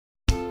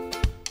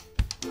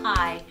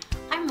Hi,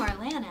 I'm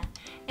Marlana,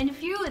 and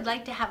if you would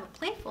like to have a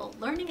playful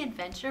learning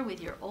adventure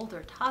with your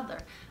older toddler,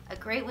 a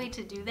great way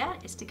to do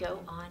that is to go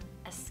on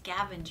a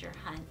scavenger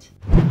hunt.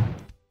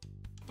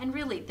 And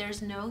really,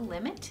 there's no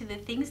limit to the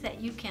things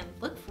that you can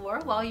look for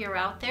while you're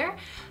out there.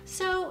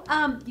 So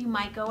you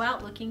might go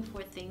out looking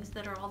for things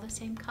that are all the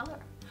same color,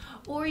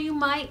 or you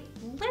might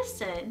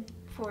listen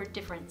for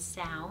different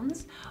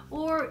sounds,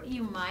 or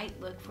you might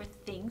look for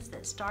things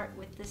that start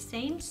with the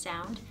same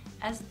sound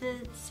as the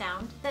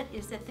sound that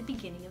is at the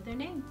beginning of their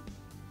name.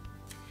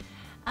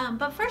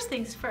 But first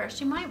things first,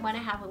 you might want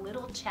to have a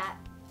little chat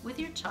with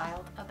your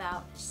child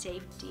about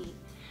safety.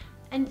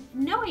 And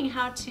knowing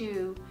how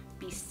to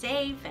be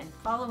safe and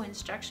follow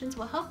instructions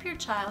will help your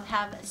child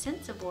have a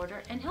sense of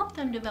order and help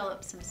them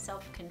develop some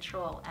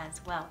self-control as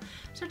well.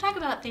 So talk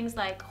about things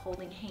like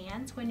holding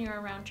hands when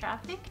you're around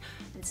traffic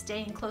and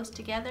staying close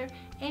together,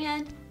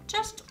 and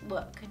just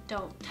look,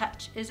 don't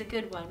touch is a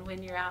good one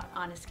when you're out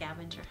on a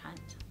scavenger hunt.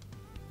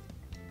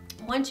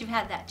 Once you've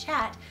had that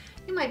chat,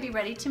 you might be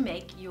ready to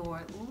make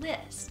your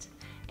list.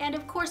 And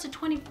of course, a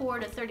 24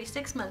 to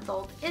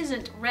 36-month-old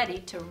isn't ready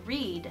to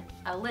read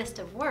a list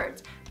of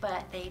words,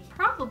 but they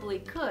probably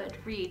could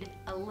read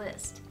a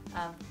list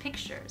of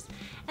pictures.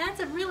 And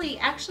that's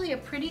actually a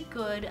pretty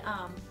good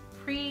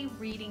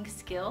pre-reading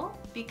skill,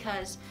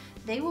 because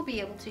they will be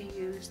able to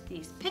use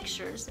these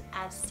pictures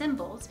as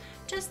symbols,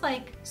 just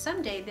like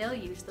someday they'll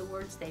use the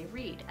words they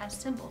read as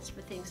symbols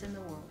for things in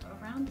the world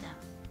around them.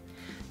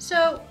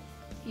 So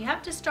you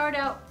have to start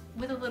out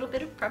with a little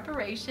bit of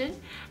preparation,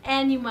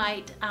 and you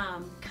might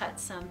cut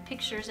some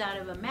pictures out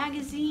of a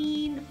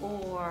magazine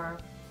or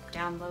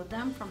download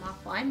them from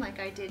offline like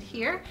I did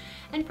here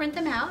and print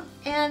them out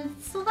and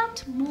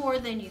select more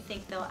than you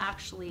think they'll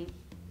actually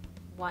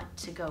want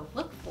to go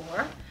look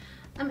for,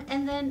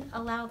 and then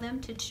allow them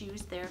to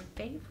choose their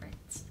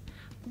favorites.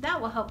 That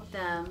will help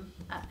them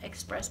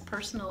express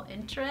personal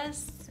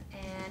interests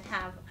and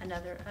have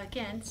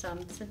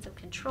some sense of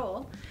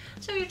control.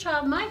 So your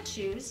child might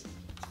choose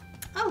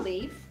a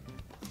leaf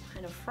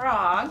and a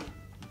frog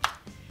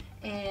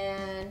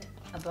and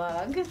a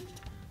bug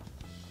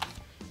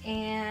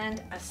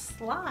and a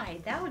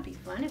slide. That would be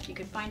fun if you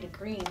could find a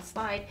green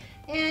slide.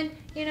 And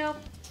you know,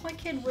 what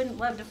kid wouldn't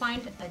love to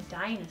find a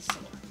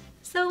dinosaur?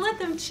 So let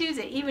them choose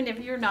it, even if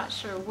you're not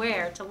sure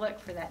where to look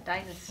for that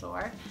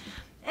dinosaur.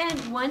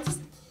 And once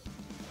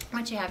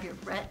you have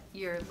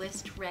your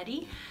list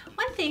ready,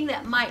 one thing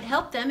that might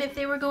help them if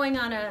they were going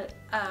on a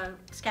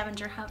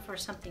scavenger hunt for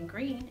something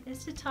green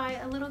is to tie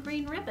a little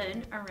green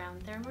ribbon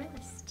around their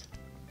wrist.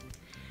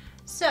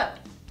 So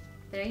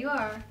there you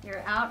are,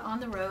 you're out on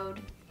the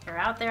road, you're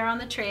out there on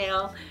the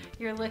trail,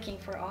 you're looking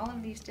for all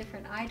of these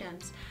different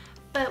items.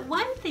 But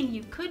one thing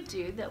you could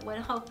do that would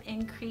help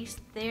increase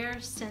their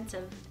sense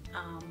of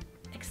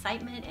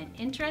excitement and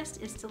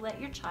interest is to let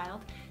your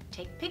child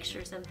take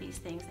pictures of these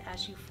things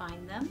as you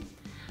find them.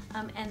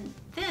 And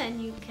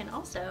then you can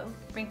also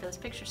bring those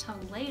pictures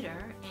home later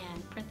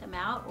and print them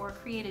out or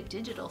create a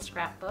digital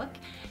scrapbook,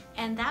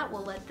 and that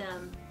will let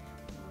them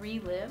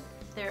relive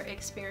their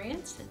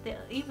experience. They'll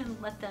even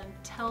let them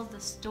tell the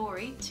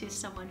story to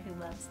someone who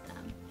loves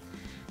them.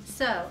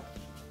 So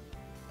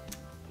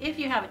if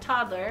you have a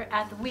toddler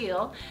at the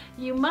wheel,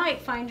 you might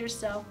find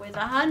yourself with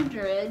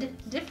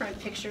 100 different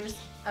pictures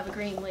of a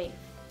green leaf.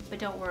 But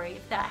don't worry,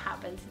 if that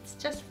happens, it's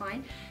just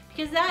fine,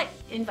 because that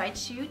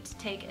invites you to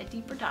take a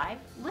deeper dive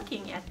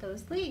looking at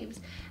those leaves.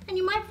 And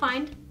you might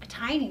find a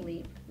tiny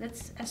leaf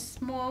that's as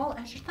small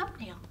as your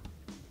thumbnail.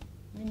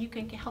 And you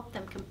can help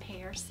them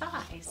compare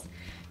size,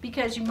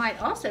 because you might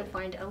also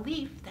find a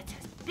leaf that's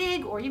as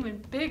big or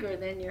even bigger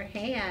than your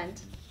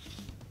hand.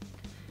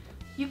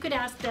 You could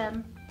ask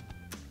them,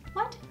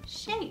 what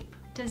shape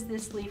does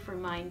this leaf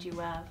remind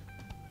you of?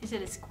 Is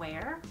it a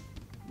square?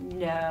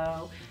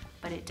 No,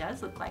 but it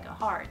does look like a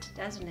heart,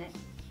 doesn't it?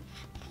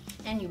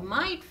 And you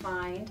might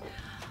find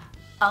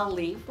a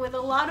leaf with a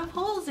lot of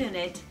holes in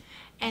it.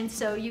 And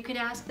so you could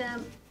ask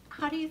them,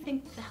 how do you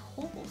think the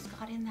holes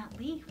got in that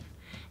leaf?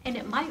 And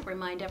it might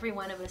remind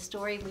everyone of a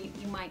story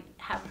you might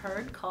have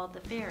heard called The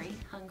Very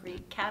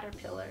Hungry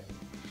Caterpillar.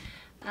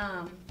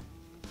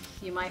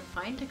 You might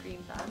find a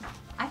green bug.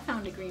 I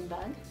found a green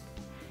bug.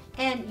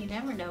 And you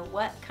never know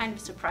what kind of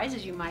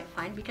surprises you might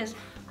find, because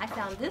I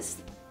found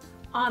this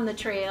on the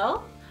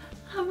trail,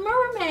 a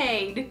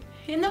mermaid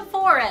in the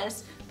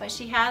forest, but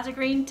she has a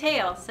green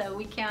tail, so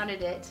we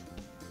counted it.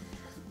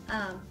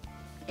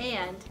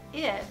 And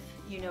if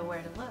you know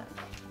where to look,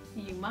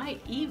 you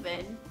might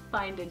even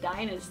find a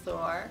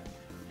dinosaur.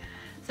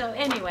 So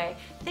anyway,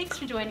 thanks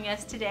for joining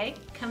us today.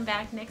 Come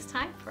back next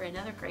time for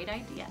another great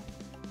idea.